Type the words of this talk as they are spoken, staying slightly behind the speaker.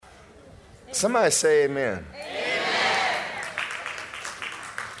Somebody say amen.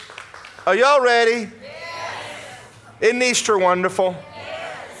 Are y'all ready? Yes. Isn't Easter wonderful?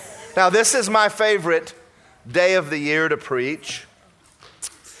 Yes. Now, this is my favorite day of the year to preach.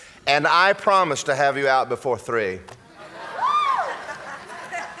 And I promise to have you out before 3.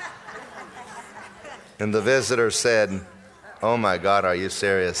 And the visitor said, "Oh my God, are you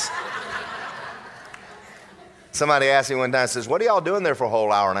serious?" Somebody asked me one time, says, "What are y'all doing there for a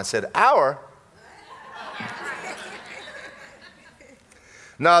whole hour?" And I said, "Hour?"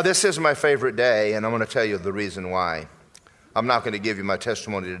 No, this is my favorite day, and I'm going to tell you the reason why. I'm not going to give you my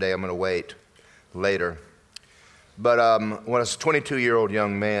testimony today. I'm going to wait later. But when I was a 22-year-old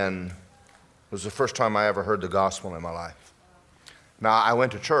young man, it was the first time I ever heard the gospel in my life. Now, I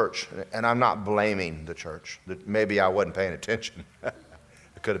went to church, and I'm not blaming the church. Maybe I wasn't paying attention.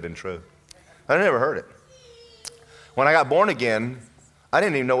 It could have been true. I never heard it. When I got born again, I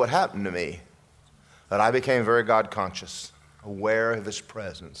didn't even know what happened to me. But I became very God conscious, aware of His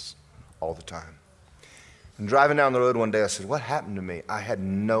presence all the time. And driving down the road one day, I said, "What happened to me?" I had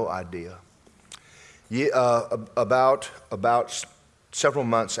no idea. About several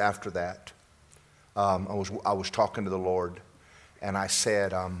months after that, I was talking to the Lord, and I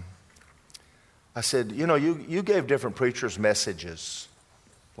said, "You know, you gave different preachers messages,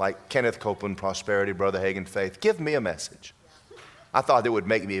 like Kenneth Copeland, Prosperity, Brother Hagin, Faith. Give me a message." I thought it would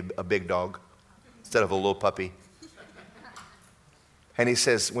make me a big dog instead of a little puppy. And he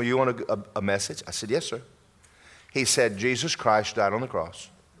says, "Well, you want a message?" I said, "Yes, sir." He said, "Jesus Christ died on the cross,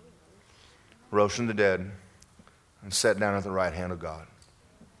 rose from the dead, and sat down at the right hand of God."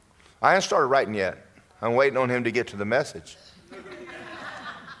 I hadn't started writing yet. I'm waiting on him to get to the message.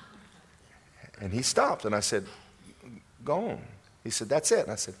 And he stopped, and I said, "Go on." He said, "That's it."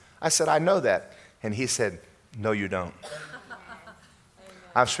 And I said, "I know that." And he said, "No, you don't."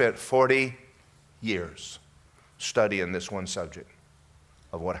 I've spent 40 years studying this one subject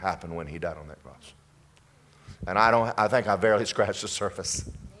of what happened when He died on that cross. And I think I barely scratched the surface.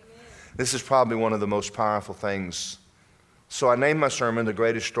 Amen. This is probably one of the most powerful things. So I named my sermon, "The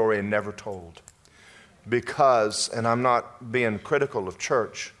Greatest Story Never Told." Because, and I'm not being critical of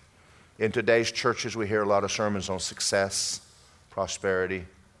church, in today's churches we hear a lot of sermons on success, prosperity.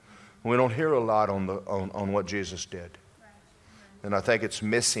 We don't hear a lot on what Jesus did. And I think it's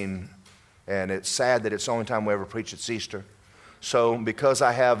missing, and it's sad that it's the only time we ever preach it's Easter. So because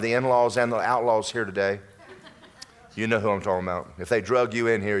I have the in-laws and the outlaws here today, you know who I'm talking about. If they drug you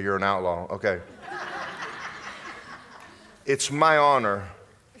in here, you're an outlaw. Okay. It's my honor.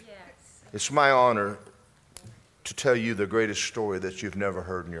 It's my honor to tell you the greatest story that you've never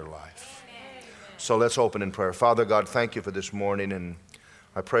heard in your life. So let's open in prayer. Father God, thank you for this morning, and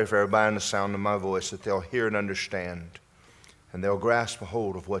I pray for everybody in the sound of my voice that they'll hear and understand, and they'll grasp a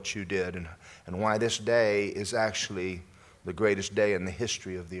hold of what you did and why this day is actually the greatest day in the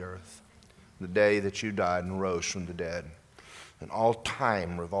history of the earth, the day that you died and rose from the dead. And all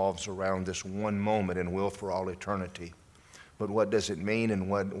time revolves around this one moment and will for all eternity. But what does it mean, and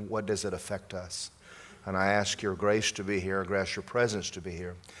what does it affect us? And I ask your grace to be here, I ask your presence to be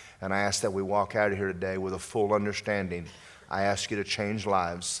here. And I ask that we walk out of here today with a full understanding. I ask you to change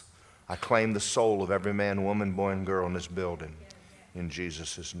lives. I claim the soul of every man, woman, boy, and girl in this building. In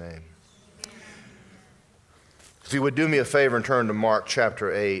Jesus' name. If you would do me a favor and turn to Mark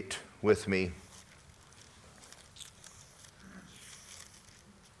chapter 8 with me.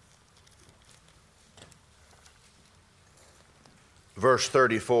 Verse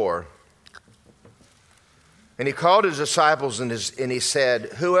 34. And he called his disciples and he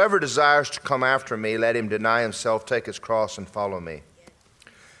said, "Whoever desires to come after me, let him deny himself, take his cross, and follow me.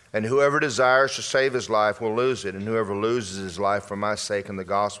 And whoever desires to save his life will lose it, and whoever loses his life for my sake and the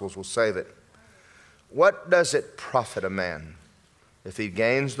gospel's will save it. What does it profit a man if he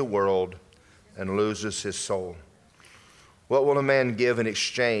gains the world and loses his soul? What will a man give in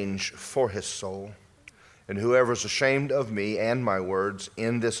exchange for his soul? And whoever is ashamed of me and my words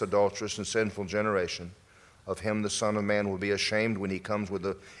in this adulterous and sinful generation, of him the Son of Man will be ashamed when he comes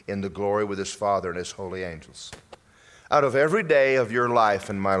in the glory with his Father and his holy angels." Out of every day of your life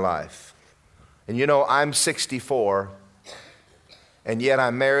and my life, and you know I'm 64, and yet I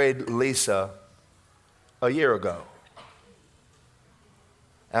married Lisa a year ago.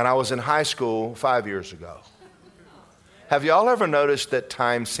 And I was in high school 5 years ago. Have y'all ever noticed that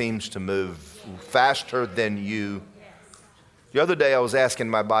time seems to move faster than you? The other day I was asking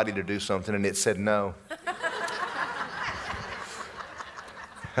my body to do something and it said no.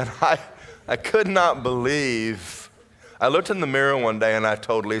 And I could not believe. I looked in the mirror one day and I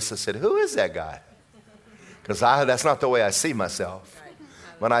told Lisa, I said, "Who is that guy?" Because that's not the way I see myself.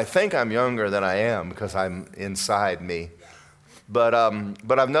 But I think I'm younger than I am because I'm inside me. But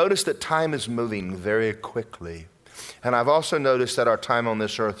I've noticed that time is moving very quickly. And I've also noticed that our time on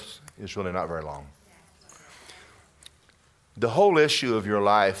this earth is really not very long. The whole issue of your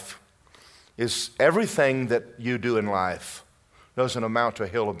life is everything that you do in life doesn't amount to a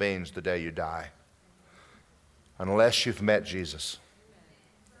hill of beans the day you die, unless you've met Jesus.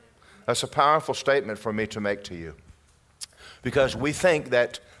 That's a powerful statement for me to make to you. Because we think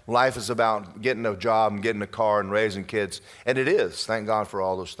that life is about getting a job and getting a car and raising kids. And it is. Thank God for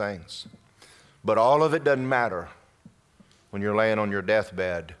all those things. But all of it doesn't matter when you're laying on your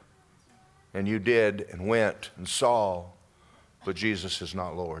deathbed and you did and went and saw, but Jesus is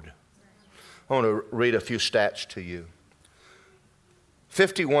not Lord. I want to read a few stats to you.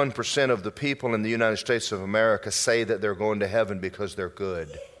 51% of the people in the United States of America say that they're going to heaven because they're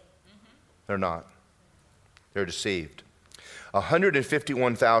good. They're not. They're deceived.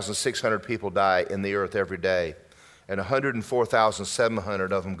 151,600 people die in the earth every day, and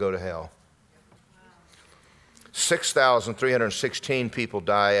 104,700 of them go to hell. 6,316 people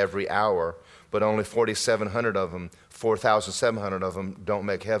die every hour, but only 4,700 of them, 4,700 of them don't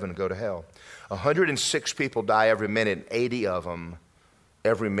make heaven and go to hell. 106 people die every minute, and 80 of them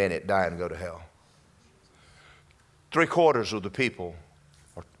every minute die and go to hell. Three-quarters of the people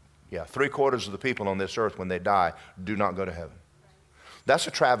on this earth when they die do not go to heaven. That's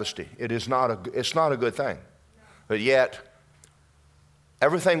a travesty. It's not a good thing. But yet,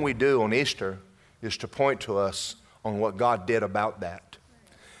 everything we do on Easter is to point to us on what God did about that.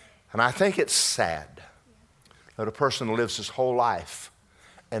 And I think it's sad that a person lives his whole life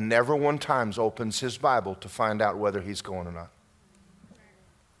and never one time opens his Bible to find out whether he's going or not.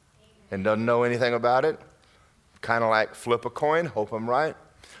 And doesn't know anything about it. Kind of like flip a coin, hope I'm right.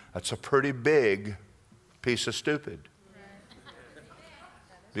 That's a pretty big piece of stupid.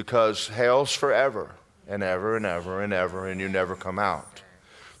 Because hell's forever and ever and ever and ever, and you never come out.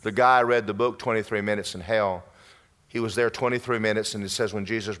 The guy read the book 23 Minutes in Hell. He was there 23 minutes, and it says when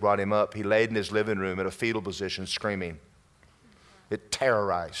Jesus brought him up, he laid in his living room in a fetal position screaming. It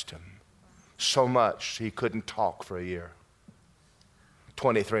terrorized him so much he couldn't talk for a year.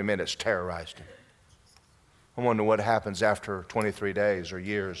 23 minutes terrorized him. I wonder what happens after 23 days or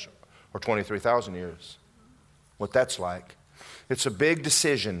years or 23,000 years. What that's like. It's a big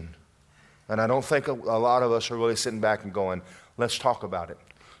decision. And I don't think a lot of us are really sitting back and going, let's talk about it.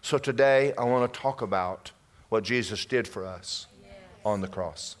 So today I want to talk about what Jesus did for us on the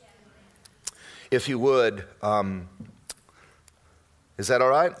cross. If you would, is that all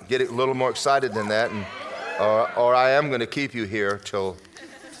right? Get a little more excited than that. Or I am going to keep you here till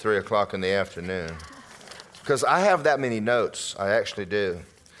 3 o'clock in the afternoon. Because I have that many notes. I actually do.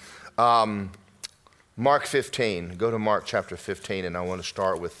 Mark 15. Go to Mark chapter 15, and I want to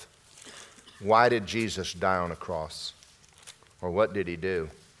start with why did Jesus die on a cross? Or what did he do?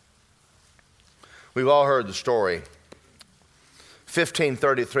 We've all heard the story.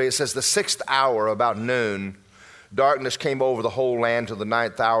 15:33, it says, the 6th hour, about noon, darkness came over the whole land till the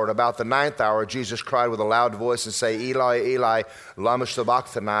 9th hour. And about the 9th hour, Jesus cried with a loud voice and said, Eli, Eli, lama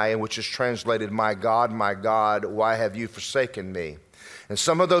sabachthani, which is translated, my God, why have you forsaken me? And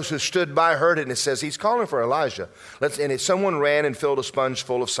some of those who stood by heard it, and it says, he's calling for Elijah. Someone ran and filled a sponge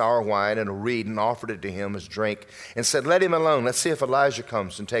full of sour wine and a reed and offered it to him as drink and said, let him alone. Let's see if Elijah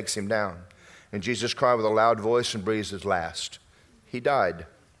comes and takes him down. And Jesus cried with a loud voice and breathed his last. He died.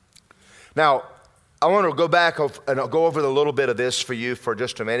 Now, I want to go back and I'll go over a little bit of this for you for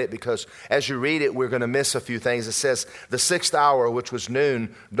just a minute, because as you read it, we're going to miss a few things. It says, the 6th hour, which was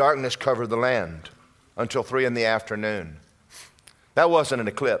noon, darkness covered the land until 3 in the afternoon. That wasn't an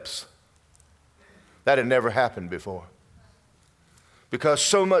eclipse. That had never happened before. Because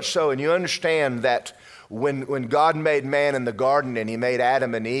so much so, and you understand that when God made man in the garden and he made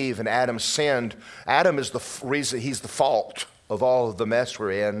Adam and Eve and Adam sinned, Adam is the reason, he's the fault of all of the mess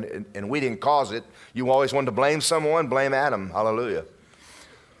we're in, and we didn't cause it. You always wanted to blame someone, blame Adam. Hallelujah.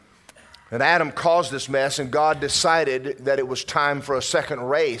 And Adam caused this mess, and God decided that it was time for a second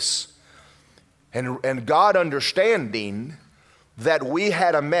race. And God, understanding that we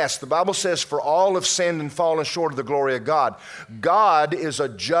had a mess. The Bible says, for all have sinned and fallen short of the glory of God. God is a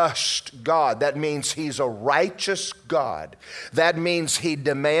just God. That means he's a righteous God. That means he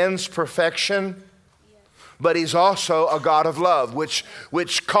demands perfection, but he's also a God of love, which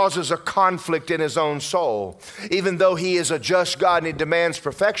causes a conflict in his own soul. Even though he is a just God and he demands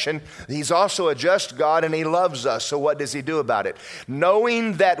perfection, he's also a just God and he loves us. So what does he do about it?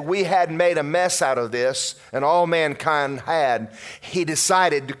 Knowing that we had made a mess out of this, and all mankind had, he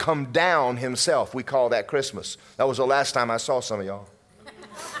decided to come down himself. We call that Christmas. That was the last time I saw some of y'all.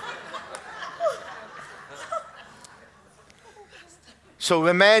 So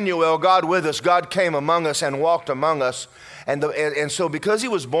Emmanuel, God with us, God came among us and walked among us. And so because he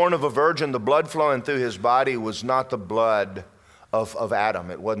was born of a virgin, the blood flowing through his body was not the blood of Adam.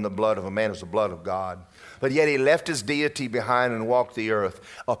 It wasn't the blood of a man, it was the blood of God. But yet he left his deity behind and walked the earth,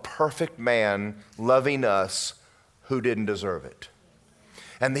 a perfect man loving us who didn't deserve it.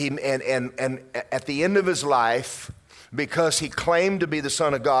 And at the end of his life, because he claimed to be the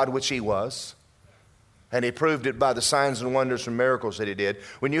Son of God, which he was, and he proved it by the signs and wonders and miracles that he did.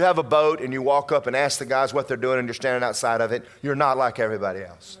 When you have a boat and you walk up and ask the guys what they're doing and you're standing outside of it, you're not like everybody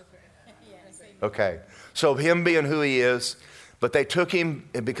else. Okay. So him being who he is, but they took him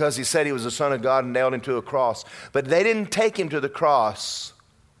because he said he was the Son of God and nailed him to a cross. But they didn't take him to the cross.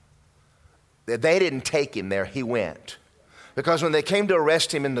 They didn't take him there. He went. Because when they came to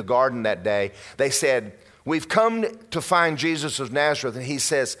arrest him in the garden that day, they said, "We've come to find Jesus of Nazareth." And he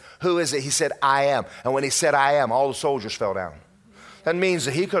says, "Who is it?" He said, "I am." And when he said, "I am," all the soldiers fell down. That means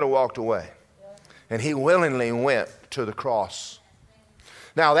that he could have walked away. And he willingly went to the cross.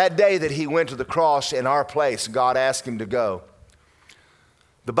 Now, that day that he went to the cross in our place, God asked him to go.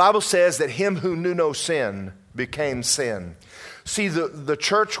 The Bible says that him who knew no sin became sin. See, the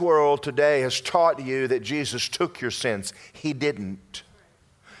church world today has taught you that Jesus took your sins. He didn't.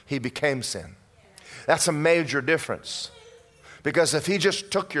 He became sin. That's a major difference. Because if he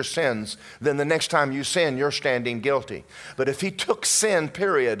just took your sins, then the next time you sin, you're standing guilty. But if he took sin,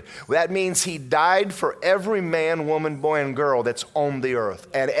 period, that means he died for every man, woman, boy, and girl that's on the earth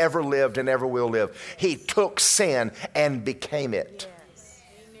and ever lived and ever will live. He took sin and became it. Yes.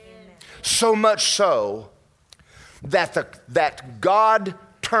 So much so that God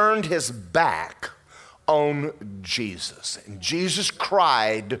turned his back on Jesus. And Jesus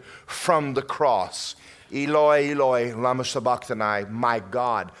cried from the cross, "Eloi, Eloi, lama sabachthani," my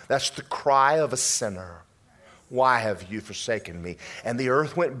God. That's the cry of a sinner. "Why have you forsaken me?" And the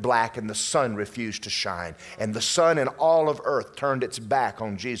earth went black and the sun refused to shine. And the sun and all of earth turned its back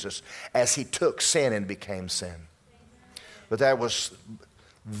on Jesus as he took sin and became sin. But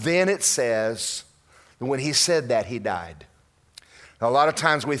then it says, when he said that, he died. Now, a lot of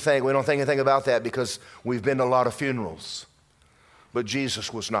times we don't think anything about that because we've been to a lot of funerals. But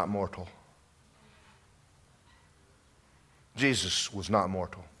Jesus was not mortal. Jesus was not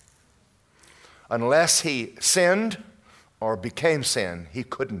mortal. Unless he sinned or became sin, he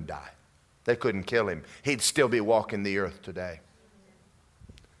couldn't die. They couldn't kill him. He'd still be walking the earth today.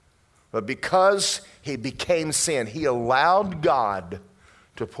 But because he became sin, he allowed God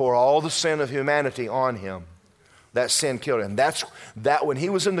to pour all the sin of humanity on him. That sin killed him. That when he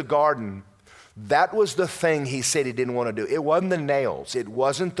was in the garden, that was the thing he said he didn't want to do. It wasn't the nails. It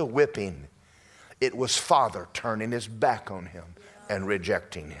wasn't the whipping. It was Father turning his back on him and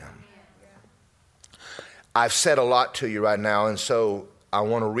rejecting him. I've said a lot to you right now, and so I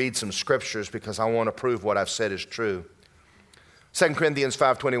want to read some scriptures because I want to prove what I've said is true. 2 Corinthians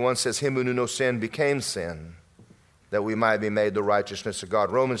 5:21 says, "Him who knew no sin became sin, that we might be made the righteousness of God."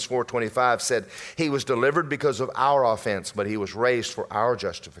 Romans 4:25 said, "He was delivered because of our offense, but he was raised for our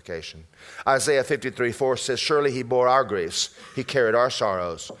justification." Isaiah 53:4 says, "Surely he bore our griefs, he carried our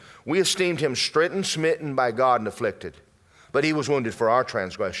sorrows. We esteemed him stricken, smitten by God, and afflicted. But he was wounded for our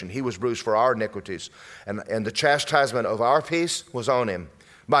transgression, he was bruised for our iniquities, and the chastisement of our peace was on him.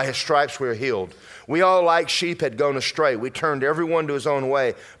 By his stripes we are healed. We all like sheep had gone astray. We turned everyone to his own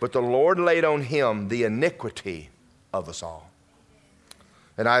way, but the Lord laid on him the iniquity of us all."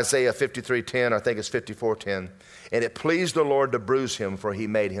 In Isaiah 53:10, I think it's 54:10, "And it pleased the Lord to bruise him, for he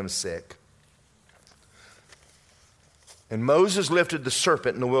made him sick." And Moses lifted the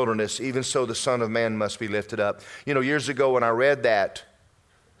serpent in the wilderness, even so the Son of Man must be lifted up. You know, years ago when I read that,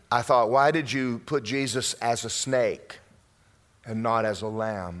 I thought, why did you put Jesus as a snake and not as a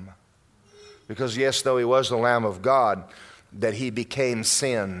lamb? Because yes, though he was the Lamb of God, that he became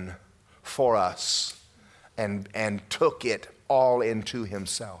sin for us and took it all into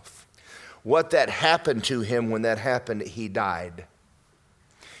himself. What that happened to him when that happened, he died.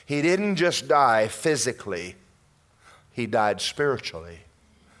 He didn't just die physically, he died spiritually.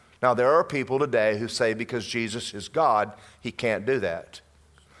 Now, there are people today who say because Jesus is God, he can't do that.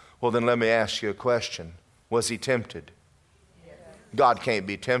 Well, then let me ask you a question. Was he tempted? Yes. God can't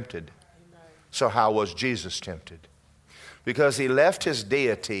be tempted. So how was Jesus tempted? Because he left his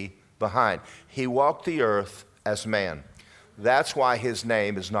deity behind. He walked the earth as man. That's why his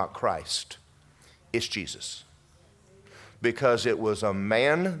name is not Christ. It's Jesus. Because it was a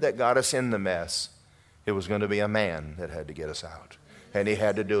man that got us in the mess. It was going to be a man that had to get us out. And he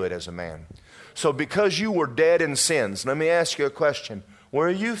had to do it as a man. So because you were dead in sins, let me ask you a question. Were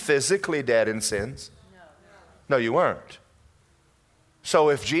you physically dead in sins? No, you weren't. So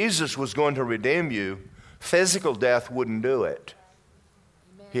if Jesus was going to redeem you, physical death wouldn't do it.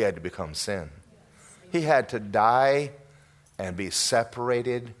 He had to become sin. He had to die and be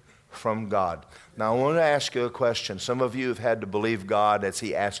separated from God. Now, I want to ask you a question. Some of you have had to believe God as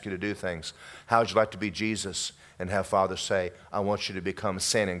He asks you to do things. How would you like to be Jesus and have Father say, I want you to become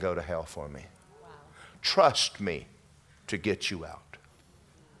sin and go to hell for me? Wow. Trust me to get you out.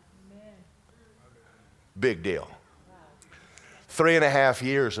 Amen. Big deal. Wow. 3.5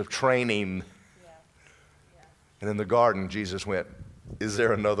 years of training. Yeah. Yeah. And in the garden, Jesus went, is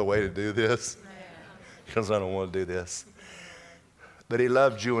there another way to do this? Because I don't want to do this. But He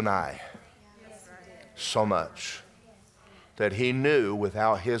loved you and I so much that He knew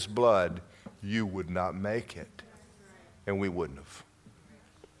without His blood you would not make it, and we wouldn't have.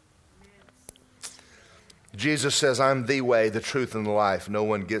 Jesus says, I'm the way, the truth, and the life. No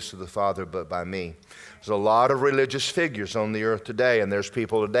one gets to the Father but by me. There's a lot of religious figures on the earth today, and there's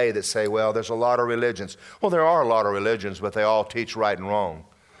people today that say, well, there's a lot of religions. Well, there are a lot of religions, but they all teach right and wrong.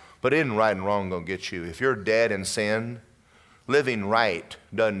 But isn't right and wrong going to get you? If you're dead in sin, living right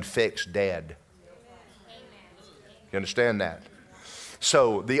doesn't fix dead. You understand that?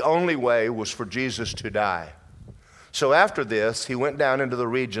 So the only way was for Jesus to die. So after this, He went down into the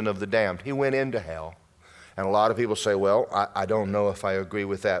region of the damned. He went into hell. And a lot of people say, well, I don't know if I agree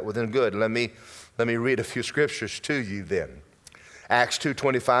with that. Well, then good. Let me read a few scriptures to you then. Acts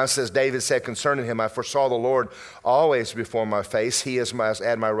 2:25 says, David said concerning him, I foresaw the Lord always before my face. He is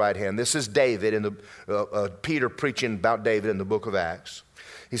at my right hand. This is David, in Peter preaching about David in the book of Acts.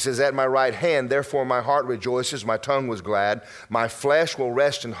 He says, at my right hand, therefore my heart rejoices, my tongue was glad. My flesh will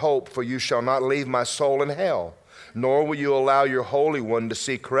rest in hope, for you shall not leave my soul in hell, nor will you allow your Holy One to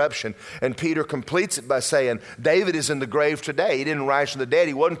see corruption. And Peter completes it by saying, David is in the grave today. He didn't rise from the dead.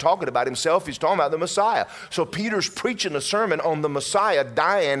 He wasn't talking about himself. He's talking about the Messiah. So Peter's preaching a sermon on the Messiah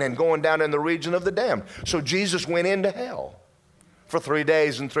dying and going down in the region of the damned. So Jesus went into hell for 3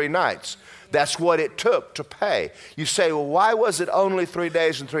 days and 3 nights. That's what it took to pay. You say, well, why was it only 3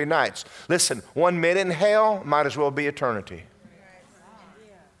 days and 3 nights? Listen, 1 minute in hell might as well be eternity.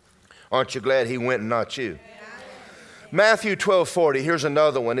 Aren't you glad He went and not you? Matthew 12:40, here's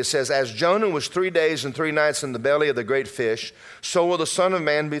another one. It says, as Jonah was 3 days and 3 nights in the belly of the great fish, so will the Son of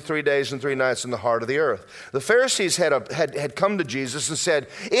Man be 3 days and 3 nights in the heart of the earth. The Pharisees had come to Jesus and said,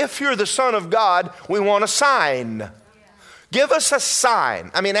 if you're the Son of God, we want a sign. Give us a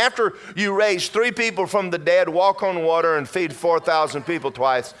sign. I mean, after you raise 3 people from the dead, walk on water, and feed 4,000 people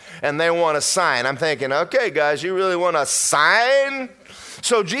twice, and they want a sign. I'm thinking, okay, guys, you really want a sign?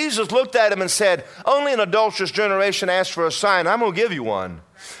 So Jesus looked at him and said, only an adulterous generation asks for a sign. I'm going to give you one.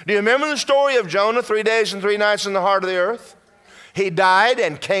 Do you remember the story of Jonah, 3 days and 3 nights in the heart of the earth? He died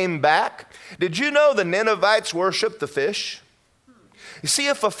and came back. Did you know the Ninevites worshiped the fish? You see,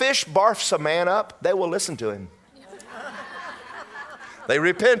 if a fish barfs a man up, they will listen to him. They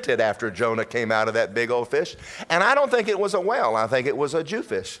repented after Jonah came out of that big old fish. And I don't think it was a whale. I think it was a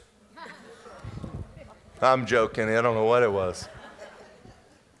Jewfish. I'm joking. I don't know what it was.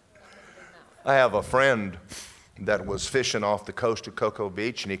 I have a friend that was fishing off the coast of Cocoa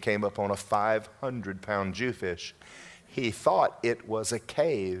Beach, and he came up on a 500-pound Jewfish. He thought it was a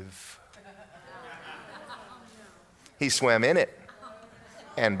cave. He swam in it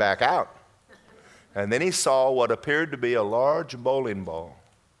and back out. And then he saw what appeared to be a large bowling ball.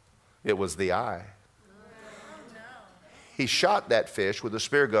 It was the eye. He shot that fish with a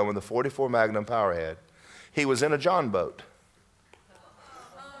spear gun with a .44 Magnum Powerhead. He was in a John boat.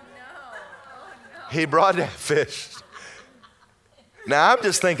 He brought that fish. Now I'm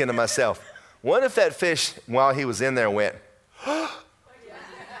just thinking to myself, what if that fish, while he was in there, went,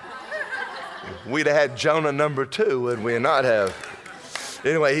 we'd have had Jonah number 2, would we not have?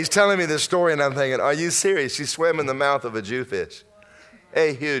 Anyway, he's telling me this story, and I'm thinking, are you serious? He swam in the mouth of a Jewfish.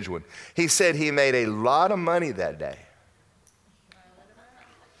 A huge one. He said he made a lot of money that day.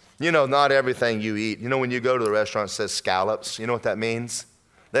 You know, not everything you eat. You know, when you go to the restaurant, it says scallops. You know what that means?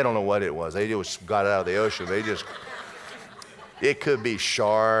 They don't know what it was. They just got it out of the ocean. It could be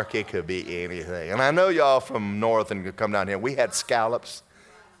shark. It could be anything. And I know y'all from north and come down here. We had scallops.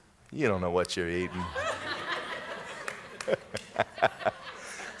 You don't know what you're eating.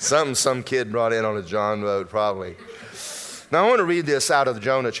 Something some kid brought in on a John boat, probably. Now, I want to read this out of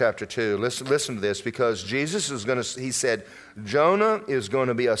Jonah chapter 2. Listen to this, because Jesus is going to, he said, Jonah is going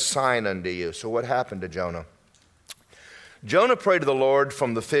to be a sign unto you. So what happened to Jonah? Jonah prayed to the Lord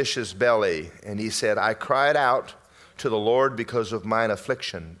from the fish's belly, and he said, I cried out to the Lord because of mine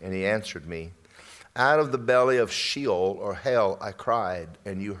affliction, and he answered me. Out of the belly of Sheol or hell I cried,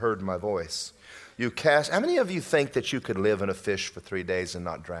 and you heard my voice. How many of you think that you could live in a fish for 3 days and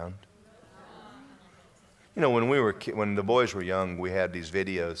not drown? You know, when the boys were young, we had these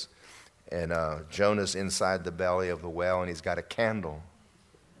videos, and Jonah's inside the belly of the whale, and he's got a candle.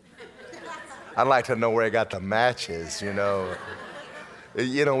 I'd like to know where he got the matches, you know.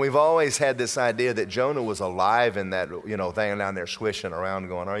 You know, we've always had this idea that Jonah was alive in that, you know, thing down there swishing around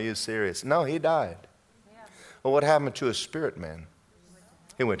going, are you serious? No, he died. Yeah. Well, what happened to his spirit, man?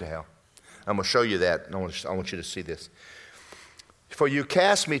 He went to hell. I'm going to show you that. I want you to see this. For you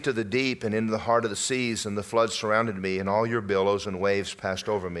cast me to the deep and into the heart of the seas, and the flood surrounded me, and all your billows and waves passed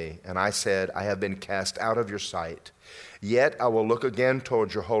over me. And I said, I have been cast out of your sight. Yet I will look again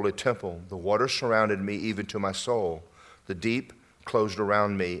towards your holy temple. The waters surrounded me even to my soul. The deep closed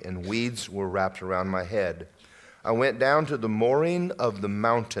around me, and weeds were wrapped around my head. I went down to the mooring of the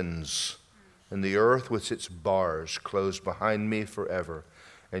mountains, and the earth with its bars closed behind me forever.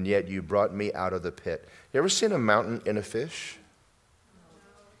 And yet you brought me out of the pit. You ever seen a mountain in a fish?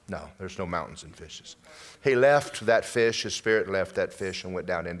 No, there's no mountains in fishes. He left that fish, his spirit left that fish and went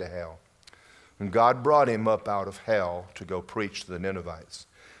down into hell. And God brought him up out of hell to go preach to the Ninevites.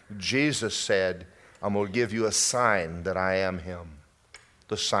 Jesus said, I'm going to give you a sign that I am him,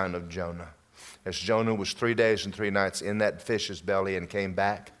 the sign of Jonah. As Jonah was 3 days and 3 nights in that fish's belly and came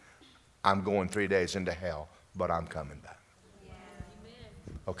back, I'm going 3 days into hell, but I'm coming back.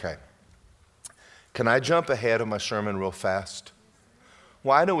 Okay. Can I jump ahead of my sermon real fast?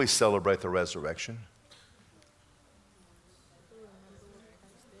 Why do we celebrate the resurrection?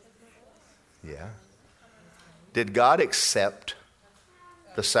 Yeah. Did God accept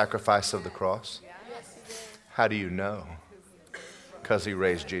the sacrifice of the cross? How do you know? Because he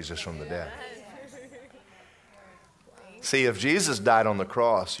raised Jesus from the dead. See, if Jesus died on the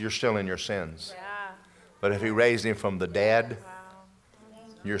cross, you're still in your sins. But if he raised him from the dead,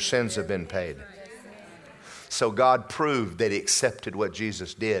 your sins have been paid. So God proved that he accepted what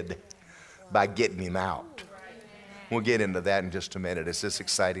Jesus did by getting him out. We'll get into that in just a minute. Is this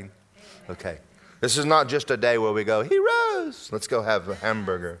exciting? Okay. This is not just a day where we go, he rose. Let's go have a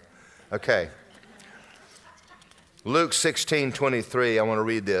hamburger. Okay. Luke 16:23, I want to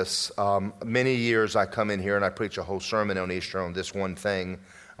read this. Many years I come in here and I preach a whole sermon on Easter on this one thing.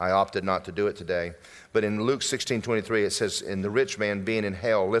 I opted not to do it today. But in Luke 16:23 it says, and the rich man being in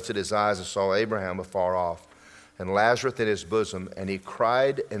hell lifted his eyes and saw Abraham afar off, and Lazarus in his bosom, and he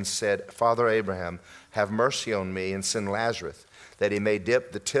cried and said, Father Abraham, have mercy on me and send Lazarus, that he may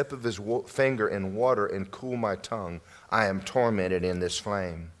dip the tip of his finger in water and cool my tongue. I am tormented in this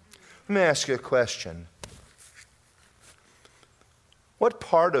flame. Let me ask you a question. What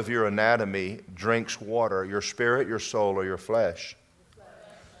part of your anatomy drinks water, your spirit, your soul, or your flesh?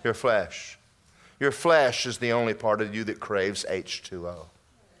 Your flesh. Your flesh is the only part of you that craves H2O.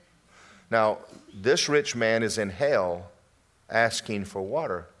 Now, this rich man is in hell asking for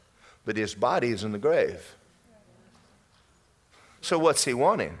water, but his body is in the grave. So what's he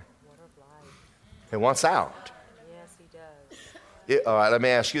wanting? He wants out. Yes, he does. All right, let me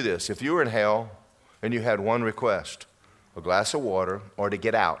ask you this. If you were in hell and you had one request, a glass of water or to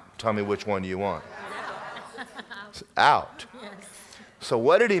get out, tell me which one you want. Out. So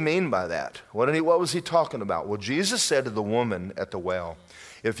what did he mean by that? What was he talking about? Well, Jesus said to the woman at the well,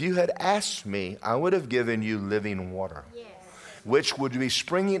 if you had asked me, I would have given you living water, which would be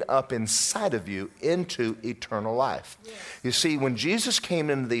springing up inside of you into eternal life. You see, when Jesus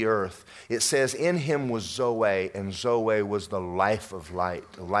came into the earth, it says in him was Zoe, and Zoe was the life of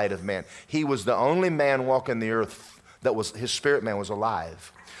light, the light of man. He was the only man walking the earth that was, his spirit man was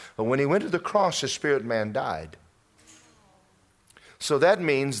alive. But when he went to the cross, his spirit man died. So that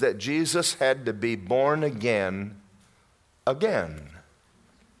means that Jesus had to be born again.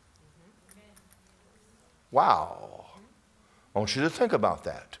 Wow. I want you to think about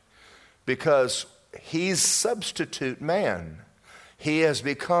that. Because he's substitute man. He has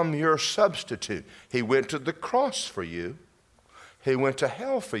become your substitute. He went to the cross for you. He went to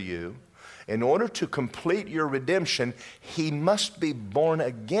hell for you. In order to complete your redemption, he must be born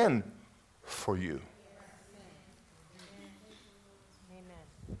again for you.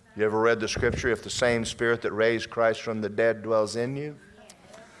 Amen. You ever read the scripture, if the same spirit that raised Christ from the dead dwells in you?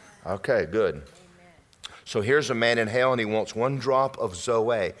 Okay, good. So here's a man in hell and he wants one drop of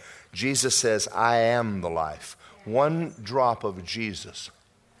Zoe. Jesus says, I am the life. One drop of Jesus.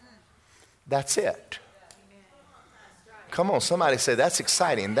 That's it. Come on, somebody say, that's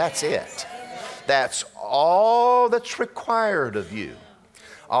exciting. That's it. That's all that's required of you.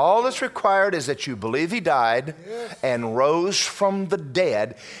 All that's required is that you believe he died and rose from the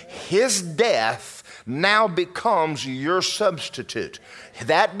dead. His death now becomes your substitute.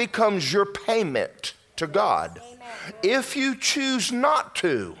 That becomes your payment to God. Amen. If you choose not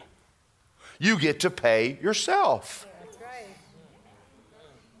to, you get to pay yourself. That's right.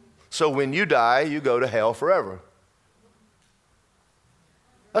 So when you die, you go to hell forever.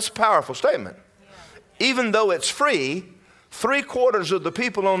 That's a powerful statement. Even though it's free, 3/4 of the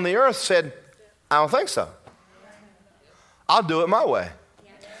people on the earth said, I don't think so. I'll do it my way.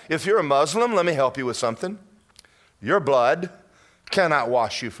 If you're a Muslim, let me help you with something. Your blood cannot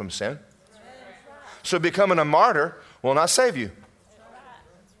wash you from sin. So becoming a martyr will not save you.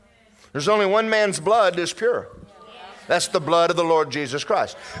 There's only one man's blood is pure. That's the blood of the Lord Jesus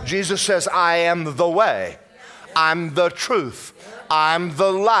Christ. Jesus says, I am the way. I'm the truth. I'm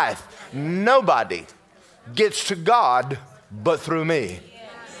the life. Nobody gets to God but through me.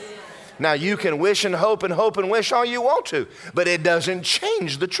 Now you can wish and hope and wish all you want to, but it doesn't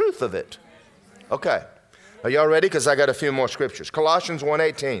change the truth of it. Okay. Are y'all ready? Because I got a few more scriptures. Colossians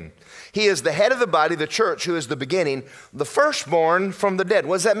 1:18. He is the head of the body, the church, who is the beginning, the firstborn from the dead.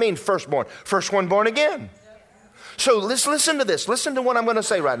 What does that mean, firstborn? First one born again. So let's listen to this. Listen to what I'm going to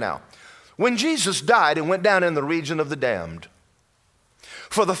say right now. When Jesus died and went down in the region of the damned,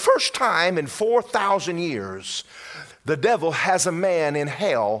 for the first time in 4,000 years, the devil has a man in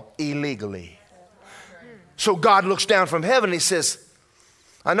hell illegally. So God looks down from heaven and he says,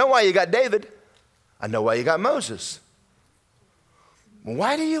 I know why you got David. I know why you got Moses.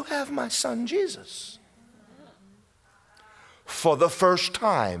 Why do you have my son Jesus? For the first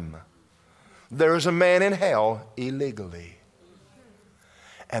time, there is a man in hell illegally.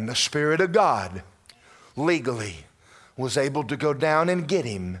 And the Spirit of God legally was able to go down and get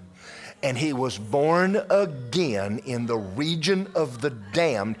him. And he was born again in the region of the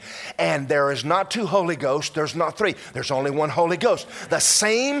damned. And there is not 2 Holy Ghosts. There's not 3. There's only one Holy Ghost. The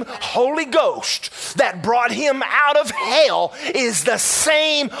same Holy Ghost that brought him out of hell is the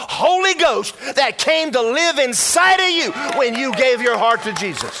same Holy Ghost that came to live inside of you when you gave your heart to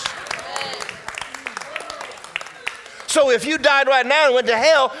Jesus. So if you died right now and went to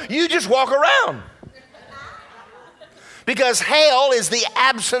hell, you just walk around. Because hell is the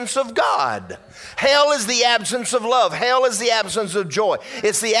absence of God. Hell is the absence of love. Hell is the absence of joy.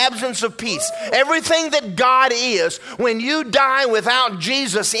 It's the absence of peace. Everything that God is, when you die without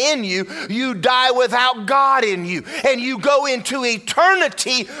Jesus in you, you die without God in you. And you go into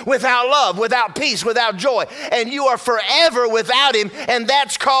eternity without love, without peace, without joy. And you are forever without him, and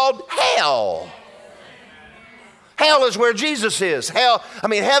that's called hell. Hell is where Jesus is.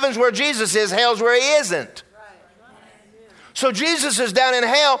 Heaven's where Jesus is. Hell's where he isn't. So Jesus is down in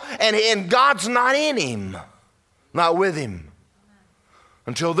hell, and God's not in him, not with him,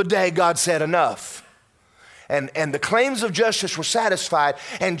 until the day God said enough. And the claims of justice were satisfied,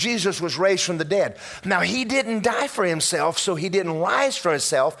 and Jesus was raised from the dead. Now, he didn't die for himself, so he didn't rise for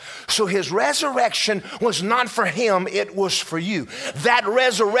himself. So his resurrection was not for him, it was for you. That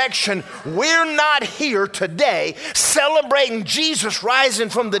resurrection, we're not here today celebrating Jesus rising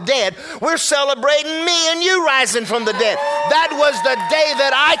from the dead. We're celebrating me and you rising from the dead. That was the day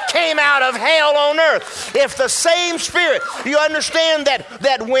that I came out of hell on earth. If the same Spirit, you understand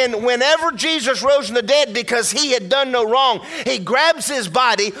that whenever Jesus rose from the dead, because he had done no wrong, he grabs his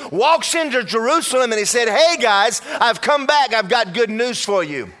body, walks into Jerusalem, and he said, hey guys, I've come back. I've got good news for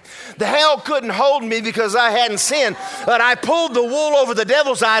you. The hell couldn't hold me because I hadn't sinned, but I pulled the wool over the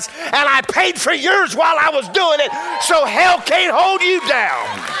devil's eyes, and I paid for yours while I was doing it, so hell can't hold you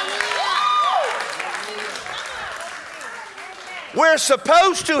down. We're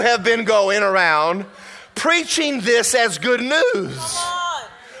supposed to have been going around preaching this as good news.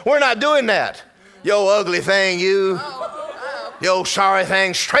 We're not doing that. Yo, ugly thing, you. Yo, sorry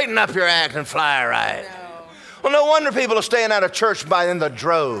thing, straighten up your act and fly right. Well, no wonder people are staying out of church by in the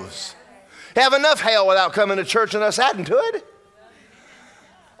droves. They have enough hell without coming to church and us adding to it.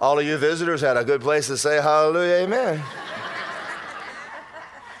 All of you visitors had a good place to say hallelujah, amen.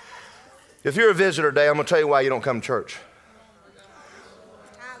 If you're a visitor today, I'm going to tell you why you don't come to church.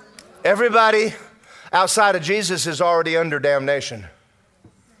 Everybody outside of Jesus is already under damnation.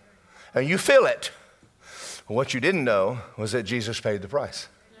 And you feel it. What you didn't know was that Jesus paid the price.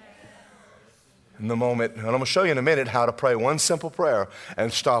 In the moment, and I'm going to show you in a minute how to pray one simple prayer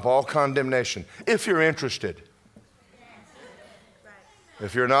and stop all condemnation, if you're interested.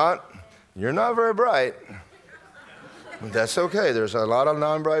 If you're not very bright. But that's okay. There's a lot of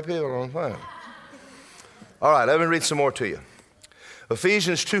non-bright people on the planet. All right, let me read some more to you.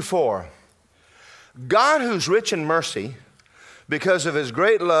 Ephesians 2:4. God, who's rich in mercy, because of his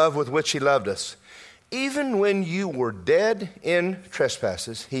great love with which he loved us, even when you were dead in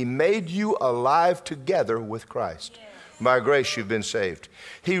trespasses, he made you alive together with Christ. By grace you've been saved.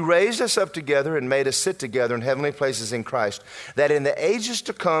 He raised us up together and made us sit together in heavenly places in Christ, that in the ages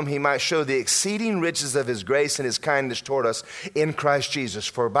to come he might show the exceeding riches of his grace and his kindness toward us in Christ Jesus.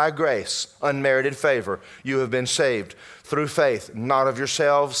 For by grace, unmerited favor, you have been saved through faith, not of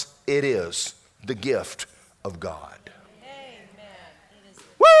yourselves. It is the gift of God. Amen.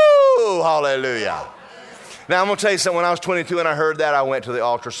 Woo! Hallelujah. Now, I'm going to tell you something. When I was 22 and I heard that, I went to the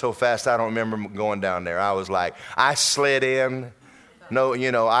altar so fast, I don't remember going down there. I was like, I slid in. No,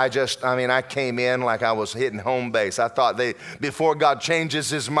 I came in like I was hitting home base. I thought before God changes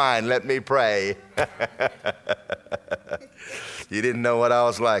his mind, let me pray. You didn't know what I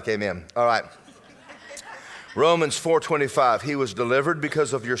was like. Amen. All right. Romans 4:25, he was delivered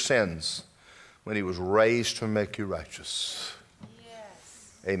because of your sins when he was raised to make you righteous.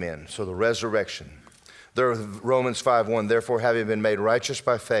 Yes. Amen. So the resurrection. There, Romans 5:1, therefore having been made righteous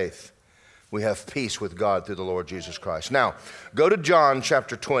by faith, we have peace with God through the Lord Jesus Christ. Now, go to John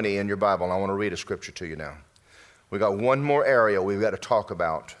chapter 20 in your Bible. I want to read a scripture to you now. We got one more area we've got to talk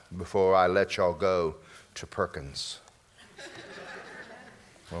about before I let y'all go to Perkins.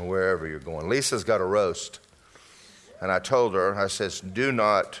 Or wherever you're going. Lisa's got a roast. And I told her, I says, do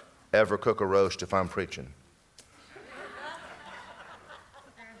not ever cook a roast if I'm preaching.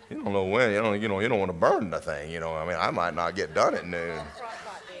 You don't know when, you don't want to burn the thing, I might not get done at noon.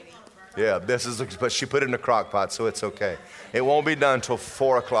 Yeah, but she put it in a crock pot, so it's okay. It won't be done till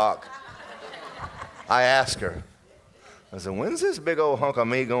 4 o'clock. I asked her, I said, when's this big old hunk of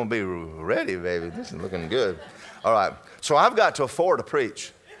meat going to be ready, baby? This is looking good. All right, so I've got till 4 to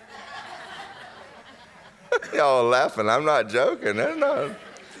preach. Y'all are laughing, I'm not joking.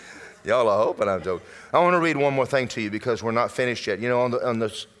 Y'all are hoping I'm joking. I want to read one more thing to you because we're not finished yet.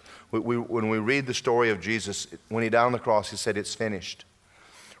 When we read the story of Jesus, when he died on the cross, he said, it's finished.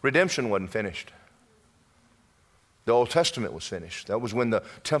 Redemption wasn't finished. The Old Testament was finished. That was when the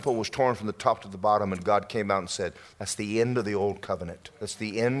temple was torn from the top to the bottom and God came out and said, that's the end of the old covenant. That's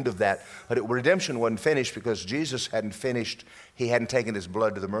the end of that. But redemption wasn't finished because Jesus hadn't finished. He hadn't taken his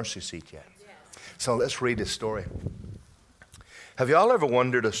blood to the mercy seat yet. Yes. So let's read this story. Have y'all ever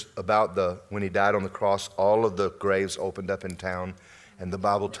wondered about when he died on the cross, all of the graves opened up in town, and the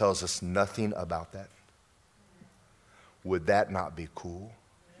Bible tells us nothing about that? Would that not be cool?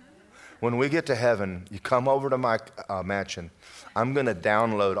 When we get to heaven, you come over to my mansion. I'm going to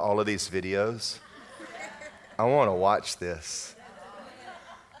download all of these videos. I want to watch this.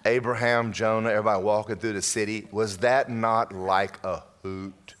 Abraham, Jonah, everybody walking through the city. Was that not like a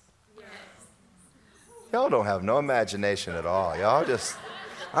hoot? Y'all don't have no imagination at all.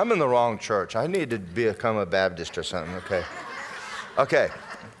 I'm in the wrong church. I need to become a Baptist or something, okay.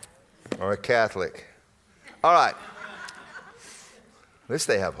 Or a Catholic. All right. At least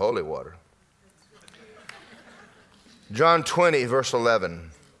they have holy water. John 20, verse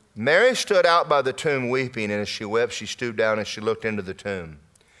 11. Mary stood out by the tomb weeping, and as she wept, she stooped down and she looked into the tomb.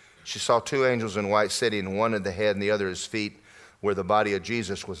 She saw 2 angels in white sitting, one at the head and the other at his feet, where the body of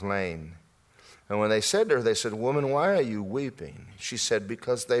Jesus was laying. And when they said to her, they said, woman, why are you weeping? She said,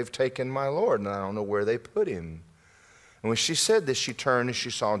 because they've taken my Lord, and I don't know where they put him. And when she said this, she turned and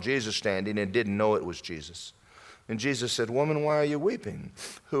she saw Jesus standing and didn't know it was Jesus. And Jesus said, woman, why are you weeping?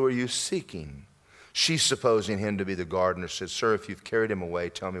 Who are you seeking? She, supposing him to be the gardener, said, sir, if you've carried him away,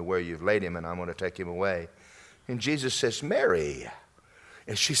 tell me where you've laid him, and I'm going to take him away. And Jesus says, Mary.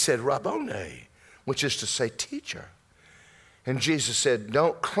 And she said, Rabboni, which is to say, teacher. And Jesus said,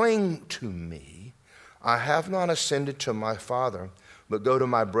 don't cling to me. I have not ascended to my Father, but go to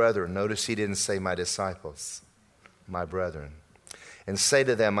my brethren. Notice he didn't say my disciples, my brethren. And say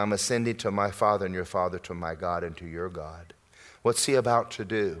to them, I'm ascending to my Father and your Father, to my God and to your God. What's he about to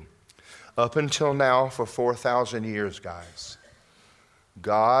do? Up until now, for 4,000 years, guys,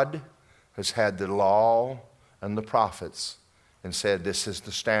 God has had the law and the prophets and said this is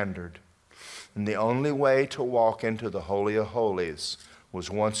the standard. And the only way to walk into the Holy of Holies was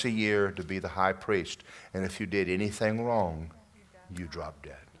once a year to be the high priest. And if you did anything wrong, you dropped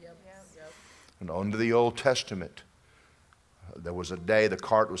dead. And under the Old Testament, there was a day the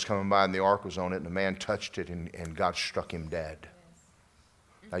cart was coming by and the ark was on it, and a man touched it and God struck him dead.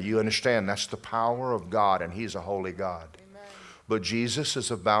 Now you understand that's the power of God, and he's a holy God. Amen. But Jesus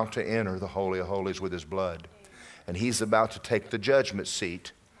is about to enter the Holy of Holies with his blood. And he's about to take the judgment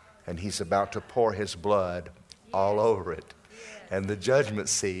seat, and he's about to pour his blood all over it. And the judgment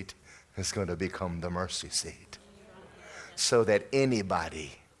seat is going to become the mercy seat so that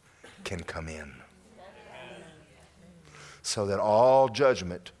anybody can come in. So that all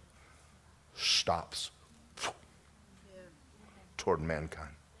judgment stops toward mankind.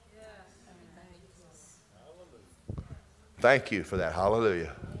 Thank you for that.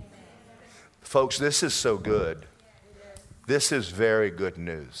 Hallelujah. Folks, this is so good. This is very good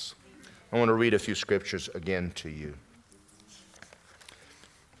news. I want to read a few scriptures again to you.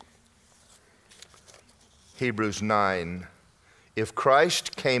 Hebrews 9. If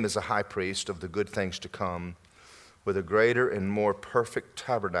Christ came as a high priest of the good things to come, with a greater and more perfect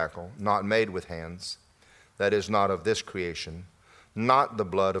tabernacle, not made with hands, that is, not of this creation, not the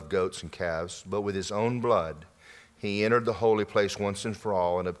blood of goats and calves, but with his own blood, he entered the holy place once and for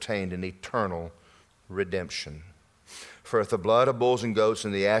all and obtained an eternal redemption. For if the blood of bulls and goats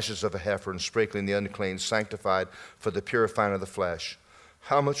and the ashes of a heifer and sprinkling the unclean sanctified for the purifying of the flesh,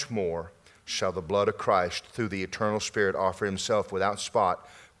 how much more shall the blood of Christ through the eternal Spirit offer himself without spot,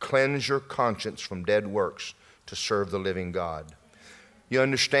 cleanse your conscience from dead works to serve the living God? You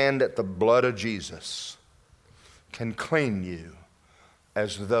understand that the blood of Jesus can clean you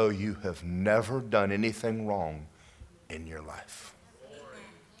as though you have never done anything wrong in your life.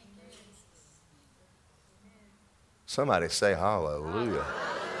 Somebody say hallelujah.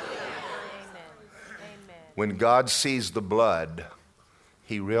 When God sees the blood,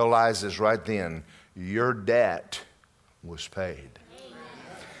 he realizes right then your debt was paid.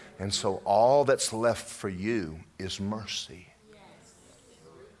 And so all that's left for you is mercy.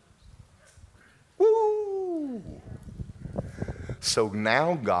 Woo! So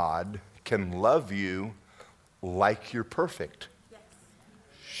now God can love you like you're perfect.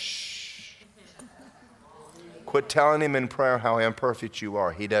 Shh. Quit telling him in prayer how imperfect you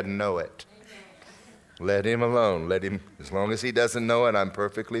are. He doesn't know it. Let him alone. Let him, as long as he doesn't know it, I'm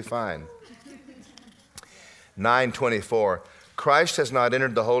perfectly fine. 9:24. Christ has not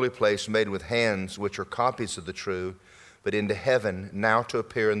entered the holy place made with hands, which are copies of the true, but into heaven, now to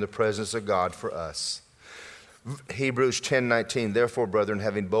appear in the presence of God for us. Hebrews 10:19, therefore, brethren,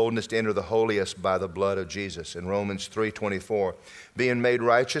 having boldness to enter the holiest by the blood of Jesus. In Romans 3:24, being made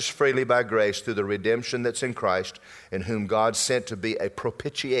righteous freely by grace through the redemption that's in Christ, in whom God sent to be a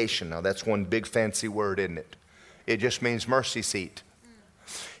propitiation. Now that's one big fancy word, isn't it? It just means mercy seat.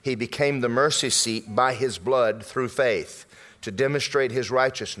 He became the mercy seat by his blood through faith to demonstrate his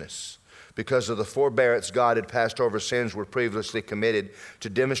righteousness. Because of the forbearance God had passed over sins were previously committed, to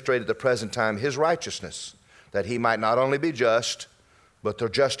demonstrate at the present time his righteousness, that he might not only be just, but the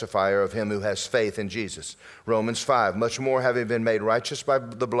justifier of him who has faith in Jesus. Romans 5, much more having been made righteous by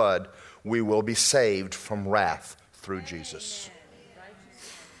the blood, we will be saved from wrath through Jesus.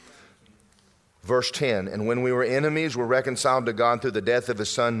 Verse 10, and when we were enemies, were reconciled to God through the death of his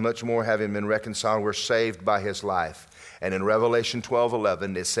Son, much more having been reconciled, we're saved by his life. And in Revelation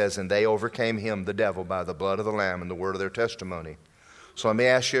 12:11, it says, and they overcame him, the devil, by the blood of the Lamb and the word of their testimony. So let me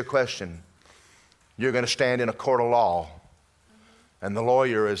ask you a question. You're going to stand in a court of law, and the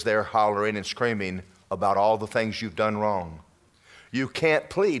lawyer is there hollering and screaming about all the things you've done wrong. You can't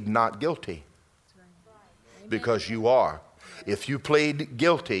plead not guilty, because you are. If you plead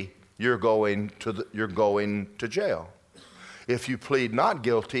guilty, you're going to jail. If you plead not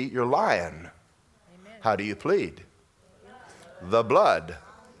guilty, you're lying. How do you plead? The blood.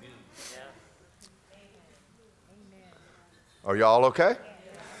 Are y'all okay?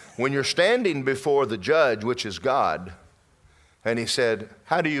 When you're standing before the judge, which is God, and he said,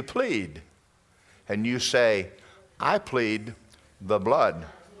 how do you plead? And you say, I plead the blood.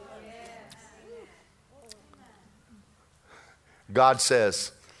 God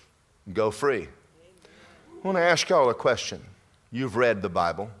says, go free. I want to ask y'all a question. You've read the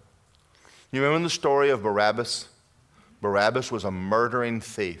Bible. You remember the story of Barabbas? Barabbas was a murdering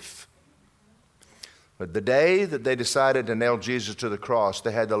thief. But the day that they decided to nail Jesus to the cross,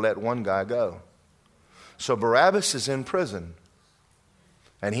 they had to let one guy go. So Barabbas is in prison.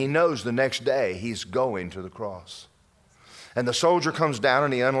 And he knows the next day he's going to the cross. And the soldier comes down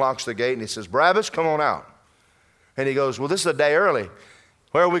and he unlocks the gate and he says, Barabbas, come on out. And he goes, well, this is a day early.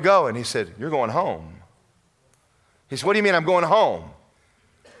 Where are we going? He said, you're going home. He said, what do you mean I'm going home?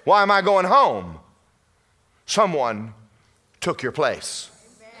 Why am I going home? Someone took your place.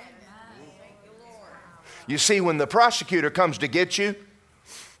 You see, when the prosecutor comes to get you,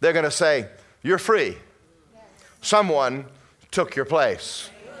 they're going to say, you're free. Someone took your place.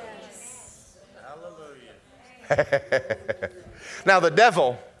 Now the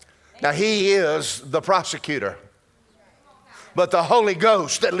devil, he is the prosecutor. But the Holy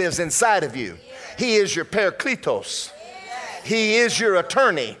Ghost that lives inside of you, he is your Parakletos. He is your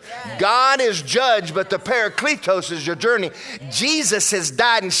attorney. God is judge, but the Parakletos is your journey. Jesus has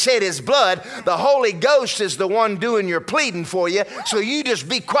died and shed his blood. The Holy Ghost is the one doing your pleading for you. So you just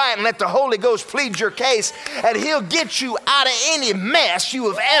be quiet and let the Holy Ghost plead your case, and he'll get you out of any mess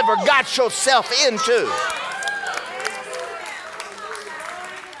you have ever got yourself into.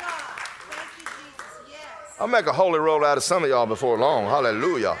 I'll make a holy roll out of some of y'all before long.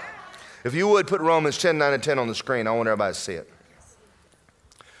 Hallelujah. If you would, put Romans 10, 9, and 10 on the screen. I want everybody to see it.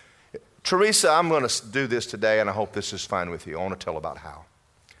 Teresa, I'm going to do this today, and I hope this is fine with you. I want to tell about how.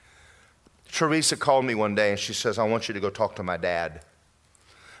 Teresa called me one day, and she says, I want you to go talk to my dad.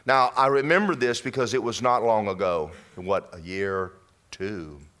 Now, I remember this because it was not long ago. What, a year,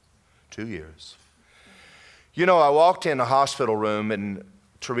 2 years. You know, I walked in a hospital room, and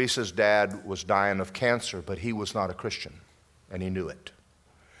Teresa's dad was dying of cancer, but he was not a Christian, and he knew it.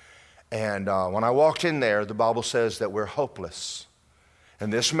 And when I walked in there, the Bible says that we're hopeless.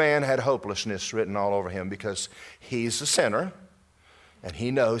 And this man had hopelessness written all over him because he's a sinner, and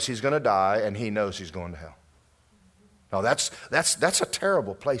he knows he's going to die, and he knows he's going to hell. Now, that's a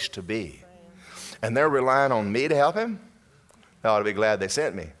terrible place to be. And they're relying on me to help him? They ought to be glad they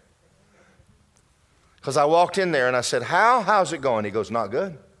sent me. Because I walked in there and I said, how's it going? He goes, not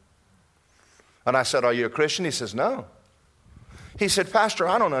good. And I said, are you a Christian? He says, no. He said, Pastor,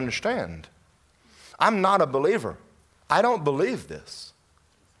 I don't understand. I'm not a believer. I don't believe this.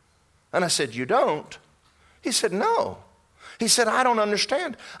 And I said, you don't? He said, no. He said, I don't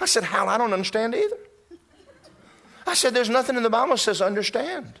understand. I said, Hal, I don't understand either. I said, there's nothing in the Bible that says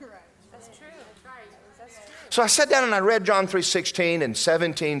understand. That's true. That's true. So I sat down and I read John 3:16 and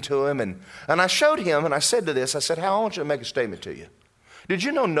 17 to him, and I showed him, and I said to this, I said, Hal, I want you to make a statement to you. Did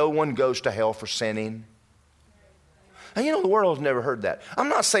you know no one goes to hell for sinning? And you know, the world has never heard that. I'm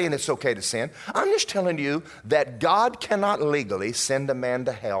not saying it's okay to sin. I'm just telling you that God cannot legally send a man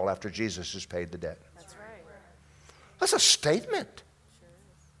to hell after Jesus has paid the debt. That's right. That's a statement.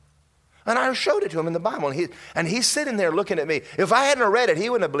 And I showed it to him in the Bible. And he's sitting there looking at me. If I hadn't read it, he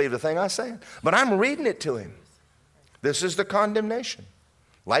wouldn't have believed the thing I said. But I'm reading it to him. This is the condemnation.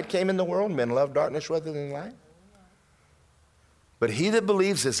 Light came in the world. Men love darkness rather than light. But he that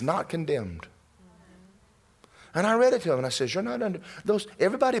believes is not condemned. And I read it to him, and I said, "You're not under those.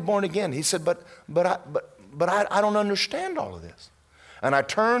 Everybody born again." He said, "But I don't understand all of this." And I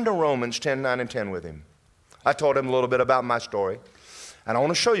turned to Romans 10, 9, and 10 with him. I told him a little bit about my story, and I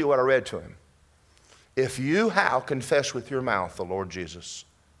want to show you what I read to him. If you, Hal, confess with your mouth the Lord Jesus,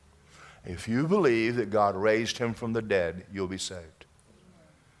 if you believe that God raised him from the dead, you'll be saved.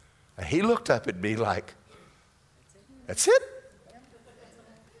 And he looked up at me like, "That's it?"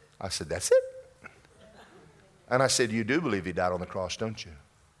 I said, "That's it." And I said, "You do believe he died on the cross, don't you?"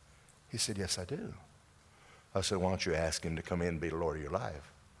 He said, "Yes, I do." I said, "Why don't you ask him to come in and be the Lord of your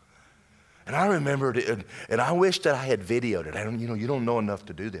life?" And I remembered it, and I wish that I had videoed it. You don't know enough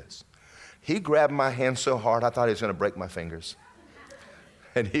to do this. He grabbed my hand so hard, I thought he was going to break my fingers.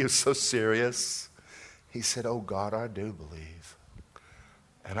 And he was so serious. He said, "Oh, God, I do believe.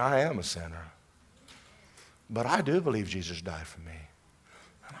 And I am a sinner. But I do believe Jesus died for me.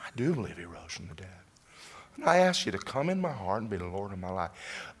 And I do believe he rose from the dead. And I ask you to come in my heart and be the Lord of my life."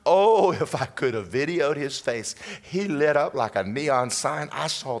 Oh, if I could have videoed his face. He lit up like a neon sign. I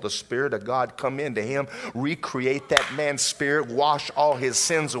saw the Spirit of God come into him, recreate that man's spirit, wash all his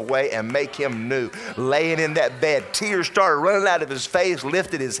sins away, and make him new. Laying in that bed, tears started running out of his face,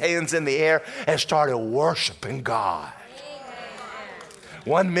 lifted his hands in the air, and started worshiping God. Amen.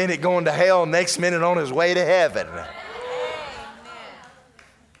 1 minute going to hell, next minute on his way to heaven.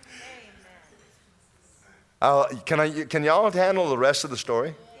 Can y'all handle the rest of the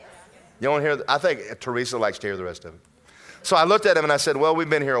story? You want to hear? I think Teresa likes to hear the rest of it. So I looked at him and I said, "Well, we've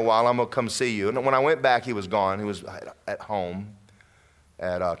been here a while. I'm going to come see you." And when I went back, he was gone. He was at home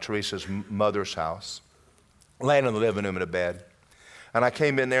at Teresa's mother's house, laying in the living room in a bed. And I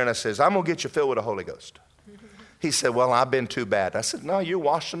came in there and I says, "I'm going to get you filled with the Holy Ghost." He said, "Well, I've been too bad." I said, "No, you're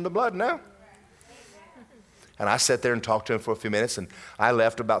washed in the blood now." And I sat there and talked to him for a few minutes, and I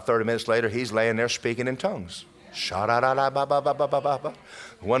left. About 30 minutes later, he's laying there speaking in tongues. 1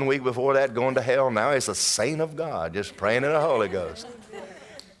 week before that, going to hell. Now he's a saint of God, just praying in the Holy Ghost.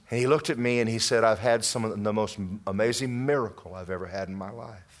 And he looked at me and he said, "I've had some of the most amazing miracle I've ever had in my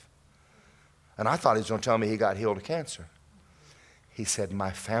life." And I thought he was going to tell me he got healed of cancer. He said,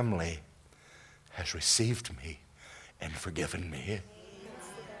 "My family has received me and forgiven me."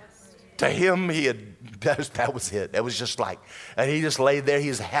 To him, that was it. It was just like, and he just laid there.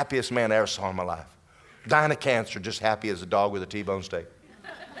 He's the happiest man I ever saw in my life. Dying of cancer, just happy as a dog with a T-bone steak.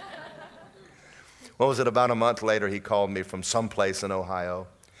 What was it, about a month later, he called me from someplace in Ohio.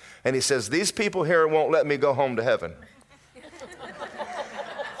 And he says, these people here won't let me go home to heaven.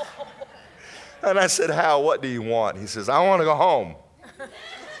 And I said, Hal, what do you want? He says, I want to go home.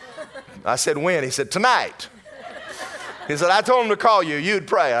 I said, when? He said, tonight. He said, I told him to call you. You'd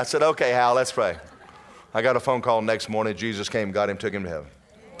pray. I said, okay, Hal, let's pray. I got a phone call next morning. Jesus came, got him, took him to heaven.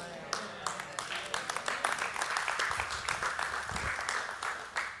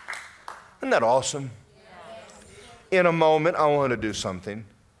 Isn't that awesome? In a moment, I want to do something.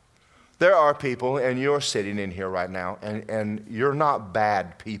 There are people, and you're sitting in here right now, and you're not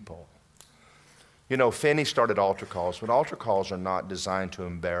bad people. You know, Finney started altar calls, but altar calls are not designed to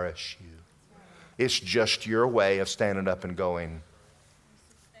embarrass you. It's just your way of standing up and going,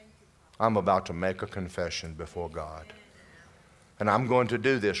 I'm about to make a confession before God. And I'm going to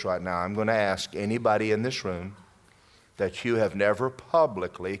do this right now. I'm going to ask anybody in this room that you have never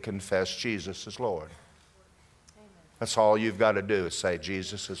publicly confessed Jesus as Lord. That's all you've got to do is say,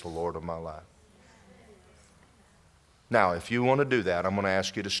 Jesus is the Lord of my life. Now, if you want to do that, I'm going to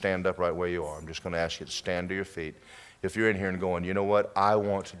ask you to stand up right where you are. I'm just going to ask you to stand to your feet. If you're in here and going, you know what, I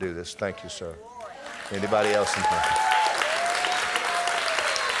want to do this. Thank you, sir. Anybody else in here?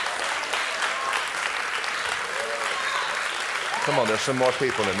 Come on, there's some more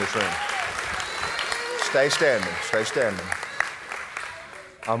people in this room. Stay standing. Stay standing.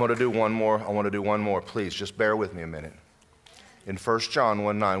 I'm going to do one more. I want to do one more. Please, just bear with me a minute. In 1 John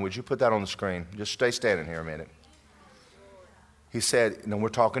 1:9, would you put that on the screen? Just stay standing here a minute. He said, and we're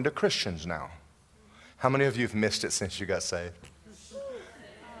talking to Christians now. How many of you have missed it since you got saved?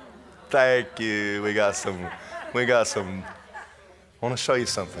 Thank you. We got some. I want to show you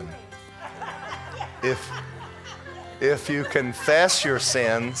something. If you confess your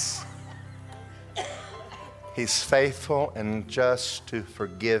sins, He's faithful and just to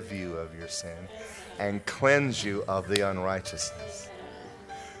forgive you of your sin and cleanse you of the unrighteousness.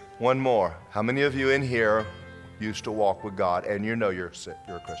 One more. How many of you in here used to walk with God and you know you're a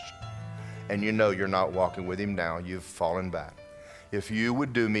Christian and you know you're not walking with Him now? You've fallen back. If you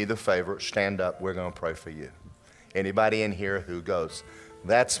would do me the favor, stand up. We're going to pray for you. Anybody in here who goes,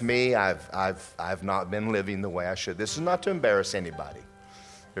 that's me. I've not been living the way I should. This is not to embarrass anybody.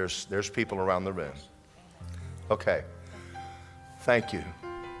 There's people around the room. Okay. Thank you.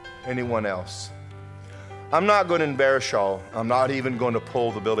 Anyone else? I'm not going to embarrass y'all. I'm not even going to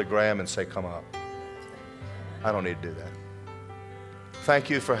pull the Billy Graham and say, come up. I don't need to do that. Thank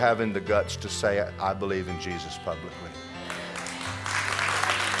you for having the guts to say, I believe in Jesus publicly.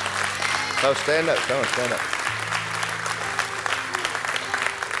 No, stand up. Come on, stand up.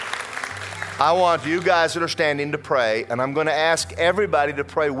 I want you guys that are standing to pray, and I'm going to ask everybody to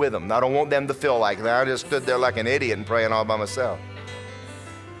pray with them. I don't want them to feel like that. I just stood there like an idiot and praying all by myself.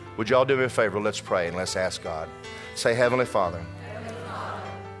 Would y'all do me a favor? Let's pray and let's ask God. Say, Heavenly Father,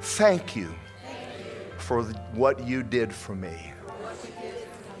 thank you for what you did for me.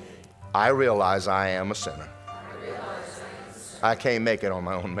 I realize I am a sinner. I can't make it on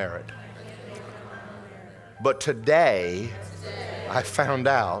my own merit. But today, I found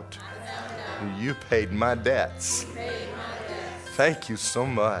out you paid my debts. Thank you so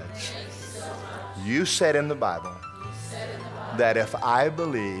much. You said in the Bible that if I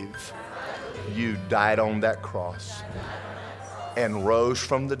believe you died on that cross and rose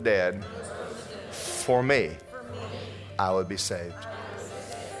from the dead for me, I would be saved.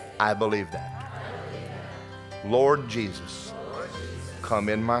 I believe that. Lord Jesus, come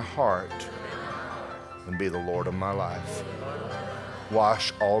in my heart and be the Lord of my life.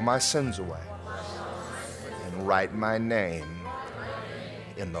 Wash all my sins away and write my name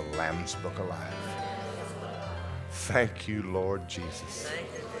in the Lamb's Book of Life. Thank you, Lord Jesus.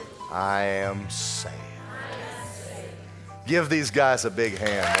 I am saved. Give these guys a big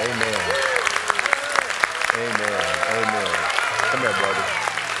hand. Amen. Amen. Amen. Come here, brother.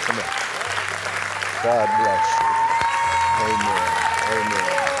 Come here. God bless you. Amen.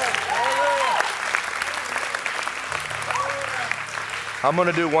 Amen. I'm going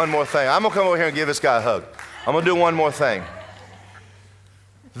to do one more thing. I'm going to come over here and give this guy a hug. I'm going to do one more thing.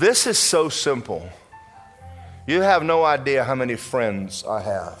 This is so simple. You have no idea how many friends I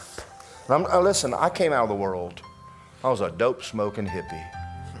have. Listen, I came out of the world. I was a dope-smoking hippie.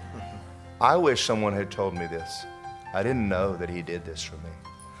 I wish someone had told me this. I didn't know that He did this for me.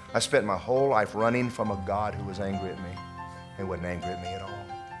 I spent my whole life running from a God who was angry at me. He wasn't angry at me at all.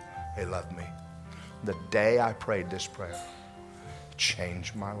 He loved me. The day I prayed this prayer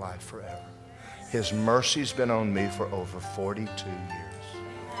changed my life forever. His mercy's been on me for over 42 years.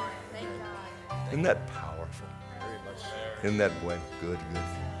 Isn't that powerful? Isn't that good?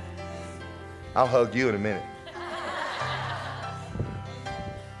 I'll hug you in a minute.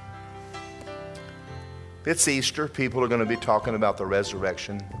 It's Easter. People are going to be talking about the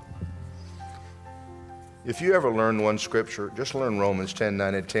resurrection. If you ever learn one scripture, just learn Romans 10,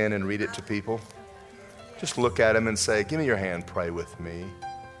 9, and 10 and read it to people. Just look at them and say, give me your hand, pray with me.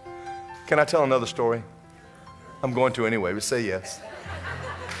 Can I tell another story? I'm going to anyway, but say yes.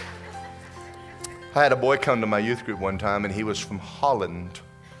 I had a boy come to my youth group one time, and he was from Holland.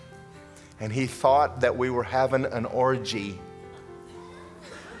 And he thought that we were having an orgy.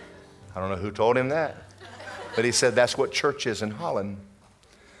 I don't know who told him that. But he said that's what church is in Holland.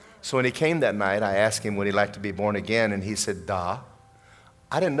 So when he came that night, I asked him would he like to be born again, and he said, da.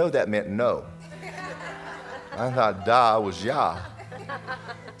 I didn't know that meant no. I thought da was ya.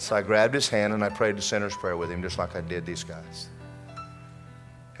 So I grabbed his hand and I prayed the sinner's prayer with him, just like I did these guys.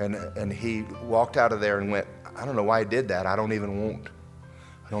 And he walked out of there and went, I don't know why he did that. I don't even want.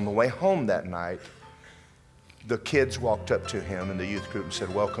 And on the way home that night, the kids walked up to him in the youth group and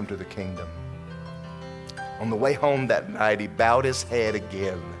said, welcome to the kingdom. On the way home that night, he bowed his head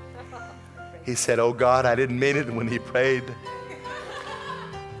again. He said, oh God, I didn't mean it when he prayed,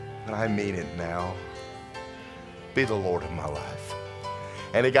 but I mean it now. Be the Lord of my life.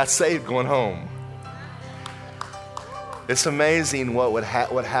 And he got saved going home. It's amazing what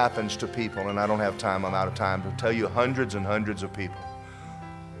happens to people, and I don't have time, I'm out of time, to tell you hundreds and hundreds of people.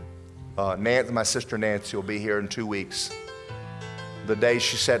 My sister Nancy will be here in 2 weeks. The day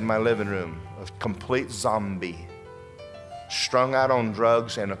she sat in my living room, a complete zombie, strung out on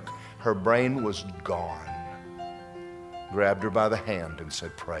drugs, and her brain was gone. Grabbed her by the hand and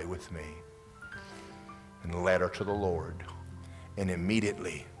said, pray with me. And led her to the Lord. And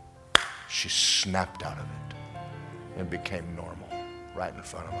immediately, she snapped out of it and became normal right in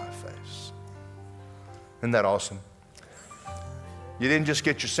front of my face. Isn't that awesome? You didn't just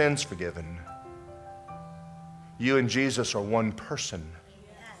get your sins forgiven. You and Jesus are one person.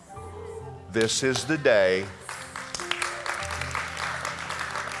 This is the day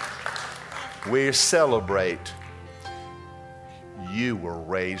we celebrate you were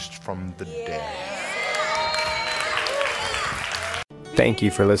raised from the dead. Thank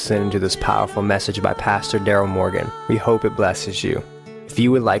you for listening to this powerful message by Pastor Daryl Morgan. We hope it blesses you. If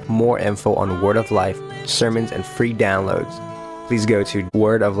you would like more info on Word of Life, sermons, and free downloads, please go to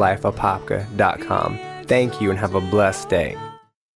wordoflifeapopka.com. Thank you and have a blessed day.